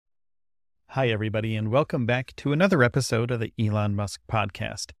Hi, everybody, and welcome back to another episode of the Elon Musk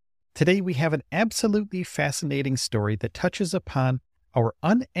podcast. Today, we have an absolutely fascinating story that touches upon our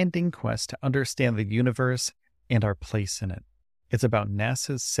unending quest to understand the universe and our place in it. It's about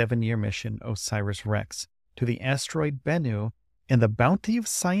NASA's 7-year mission, Osiris-Rex, to the asteroid Bennu and the bounty of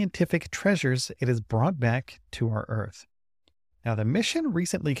scientific treasures it has brought back to our Earth. Now, the mission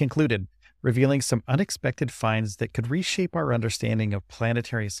recently concluded, revealing some unexpected finds that could reshape our understanding of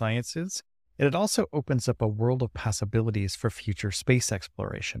planetary sciences, and it also opens up a world of possibilities for future space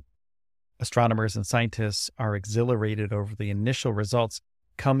exploration. Astronomers and scientists are exhilarated over the initial results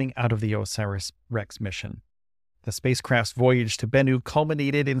coming out of the Osiris-Rex mission. The spacecraft's voyage to Bennu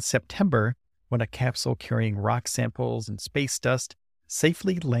culminated in September when a capsule carrying rock samples and space dust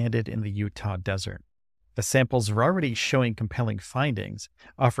safely landed in the Utah desert. The samples are already showing compelling findings,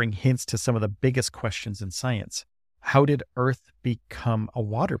 offering hints to some of the biggest questions in science. How did Earth become a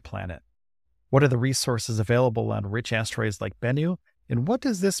water planet? What are the resources available on rich asteroids like Bennu? And what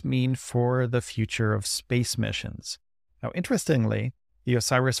does this mean for the future of space missions? Now, interestingly, the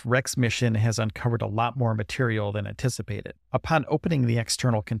Osiris-Rex mission has uncovered a lot more material than anticipated. Upon opening the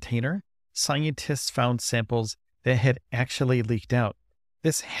external container, scientists found samples that had actually leaked out.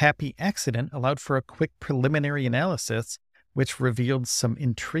 This happy accident allowed for a quick preliminary analysis, which revealed some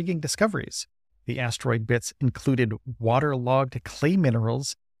intriguing discoveries. The asteroid bits included waterlogged clay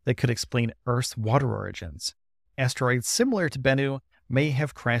minerals that could explain Earth's water origins. Asteroids similar to Bennu may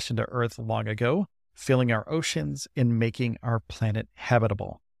have crashed into Earth long ago, filling our oceans and making our planet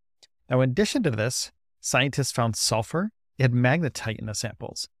habitable. Now, in addition to this, scientists found sulfur and magnetite in the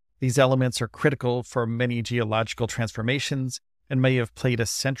samples. These elements are critical for many geological transformations and may have played a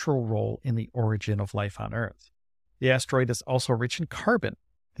central role in the origin of life on Earth. The asteroid is also rich in carbon,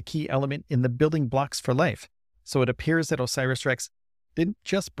 the key element in the building blocks for life. So it appears that Osiris-Rex didn't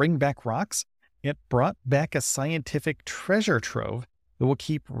just bring back rocks, it brought back a scientific treasure trove that will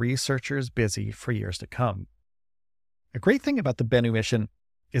keep researchers busy for years to come. A great thing about the Bennu mission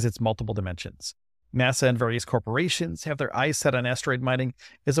is its multiple dimensions. NASA and various corporations have their eyes set on asteroid mining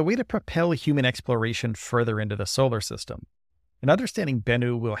as a way to propel human exploration further into the solar system. And understanding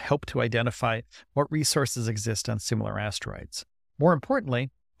Bennu will help to identify what resources exist on similar asteroids. More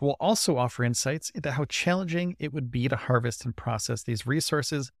importantly, it will also offer insights into how challenging it would be to harvest and process these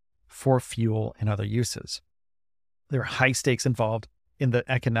resources for fuel and other uses. There are high stakes involved in the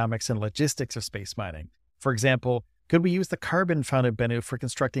economics and logistics of space mining. For example, could we use the carbon found in Bennu for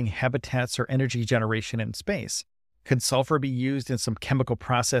constructing habitats or energy generation in space? Could sulfur be used in some chemical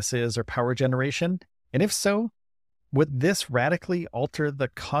processes or power generation? And if so, would this radically alter the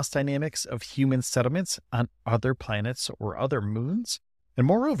cost dynamics of human settlements on other planets or other moons? And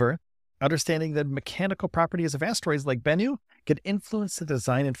moreover, understanding the mechanical properties of asteroids like Bennu could influence the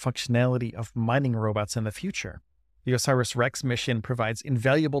design and functionality of mining robots in the future. The Osiris-Rex mission provides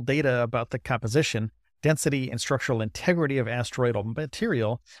invaluable data about the composition, density, and structural integrity of asteroidal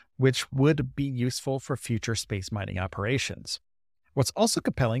material, which would be useful for future space mining operations. What's also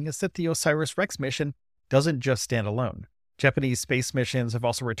compelling is that the Osiris-Rex mission doesn't just stand alone. Japanese space missions have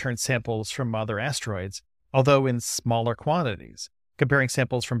also returned samples from other asteroids, although in smaller quantities. Comparing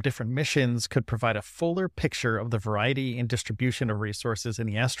samples from different missions could provide a fuller picture of the variety and distribution of resources in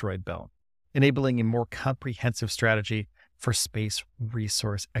the asteroid belt, enabling a more comprehensive strategy for space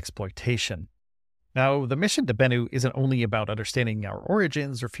resource exploitation. Now, the mission to Bennu isn't only about understanding our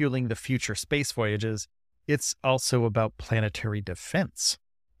origins or fueling the future space voyages, it's also about planetary defense.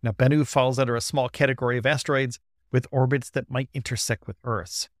 Now, Bennu falls under a small category of asteroids with orbits that might intersect with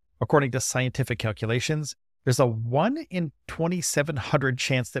Earth's. According to scientific calculations, there's a 1 in 2,700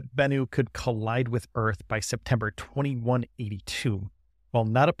 chance that Bennu could collide with Earth by September 2182. While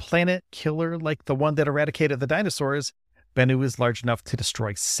not a planet killer like the one that eradicated the dinosaurs, Bennu is large enough to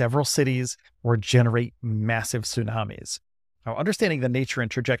destroy several cities or generate massive tsunamis. Now, understanding the nature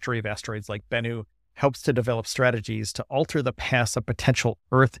and trajectory of asteroids like Bennu helps to develop strategies to alter the paths of potential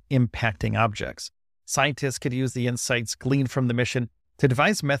Earth-impacting objects. Scientists could use the insights gleaned from the mission to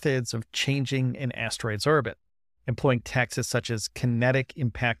devise methods of changing an asteroid's orbit, employing tactics such as kinetic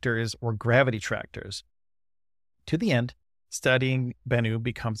impactors or gravity tractors. To the end, studying Bennu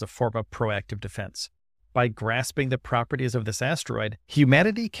becomes a form of proactive defense. By grasping the properties of this asteroid,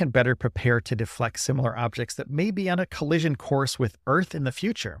 humanity can better prepare to deflect similar objects that may be on a collision course with Earth in the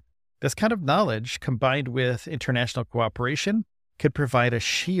future. This kind of knowledge, combined with international cooperation, could provide a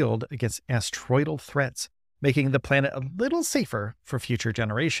shield against asteroidal threats, making the planet a little safer for future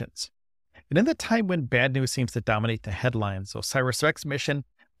generations. And in the time when bad news seems to dominate the headlines, Osiris-Rex mission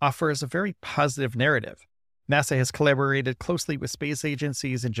offers a very positive narrative. NASA has collaborated closely with space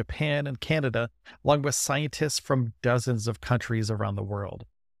agencies in Japan and Canada, along with scientists from dozens of countries around the world.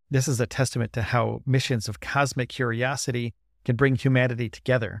 This is a testament to how missions of cosmic curiosity can bring humanity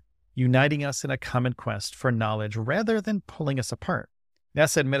together, uniting us in a common quest for knowledge rather than pulling us apart.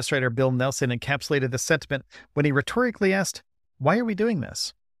 NASA Administrator Bill Nelson encapsulated this sentiment when he rhetorically asked, "Why are we doing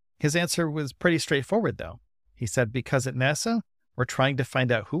this?" His answer was pretty straightforward, though. He said, "Because at NASA, we're trying to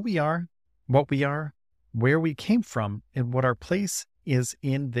find out who we are, what we are, where we came from, and what our place is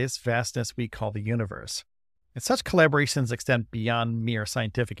in this vastness we call the universe." And such collaborations extend beyond mere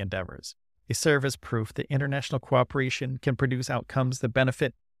scientific endeavors. They serve as proof that international cooperation can produce outcomes that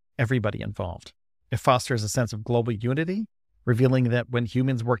benefit everybody involved. It fosters a sense of global unity, revealing that when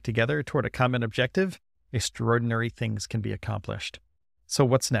humans work together toward a common objective, extraordinary things can be accomplished. So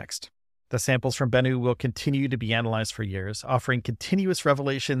what's next? The samples from Bennu will continue to be analyzed for years, offering continuous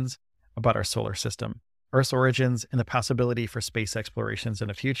revelations about our solar system, Earth's origins, and the possibility for space explorations in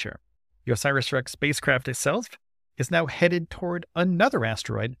the future. The Osiris-Rex spacecraft itself is now headed toward another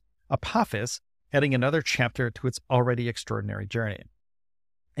asteroid, Apophis, adding another chapter to its already extraordinary journey.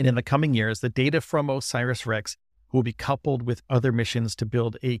 And in the coming years, the data from Osiris-Rex will be coupled with other missions to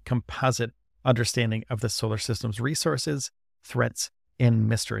build a composite understanding of the solar system's resources, threats, and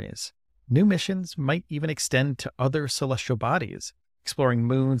mysteries. New missions might even extend to other celestial bodies, exploring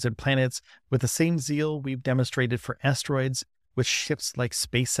moons and planets with the same zeal we've demonstrated for asteroids with ships like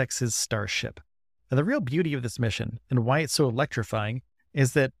SpaceX's Starship. And the real beauty of this mission, and why it's so electrifying,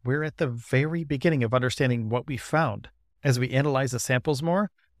 is that we're at the very beginning of understanding what we found. As we analyze the samples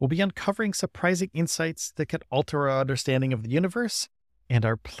more, we'll be uncovering surprising insights that could alter our understanding of the universe and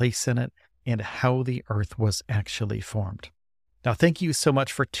our place in it and how the Earth was actually formed. Now, thank you so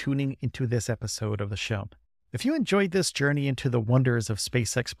much for tuning into this episode of the show. If you enjoyed this journey into the wonders of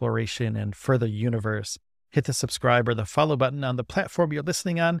space exploration and further universe, hit the subscribe or the follow button on the platform you're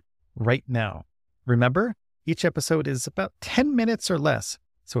listening on right now. Remember, each episode is about 10 minutes or less,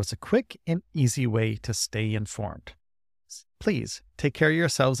 so it's a quick and easy way to stay informed. Please take care of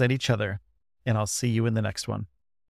yourselves and each other, and I'll see you in the next one.